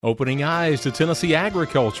Opening eyes to Tennessee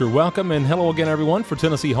agriculture. Welcome and hello again, everyone, for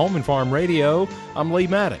Tennessee Home and Farm Radio. I'm Lee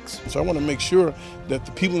Maddox. So I want to make sure that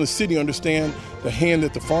the people in the city understand the hand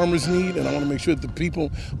that the farmers need, and I want to make sure that the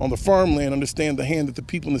people on the farmland understand the hand that the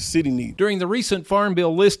people in the city need. During the recent Farm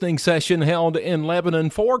Bill listening session held in Lebanon,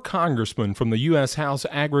 4 congressmen from the U.S. House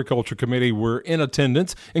Agriculture Committee were in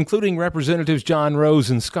attendance, including Representatives John Rose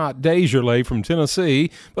and Scott DesJarlais from Tennessee,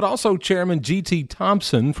 but also Chairman GT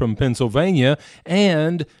Thompson from Pennsylvania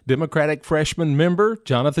and Democratic freshman member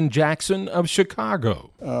Jonathan Jackson of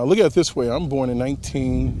Chicago. Look at it this way. I'm born in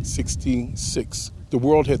 1966. The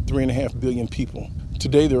world had 3.5 billion people.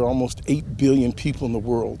 Today, there are almost 8 billion people in the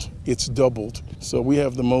world. It's doubled. So we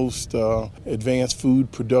have the most advanced food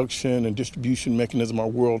production and distribution mechanism our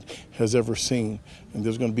world has ever seen. And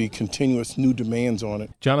there's going to be continuous new demands on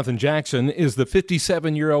it. Jonathan Jackson is the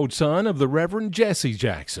 57-year-old son of the Reverend Jesse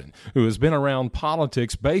Jackson, who has been around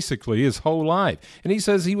politics basically his whole life. And he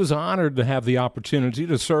says he was honored to have the opportunity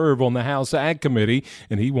to serve on the House Ag Committee,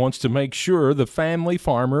 and he wants to make sure the family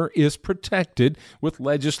farmer is protected with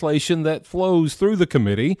legislation that flows through the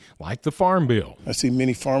committee, like the Farm Bill. I see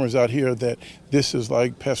many farmers out here that this is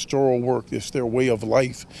like pastoral work. It's their way of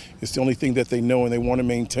life. It's the only thing that they know, and they want to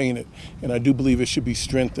maintain it. And I do believe it should be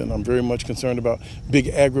strengthened. I'm very much concerned about big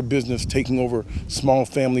agribusiness taking over small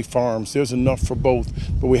family farms. There's enough for both,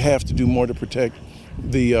 but we have to do more to protect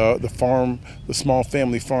the small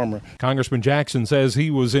family farmer. Congressman Jackson says he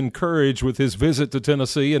was encouraged with his visit to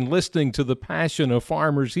Tennessee and listening to the passion of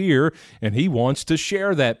farmers here, and he wants to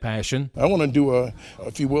share that passion. I want to do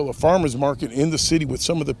a farmers market in the city with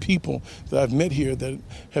some of the people that I've met here that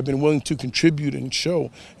have been willing to contribute and show,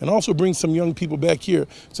 and also bring some young people back here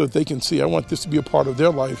so that they can see. I want this to be a part of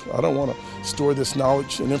their life. I don't want to store this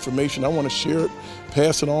knowledge and information. I want to share it,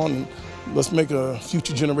 pass it on, and let's make a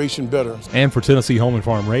future generation better. And for Tennessee Home and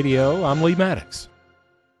Farm Radio, I'm Lee Maddox.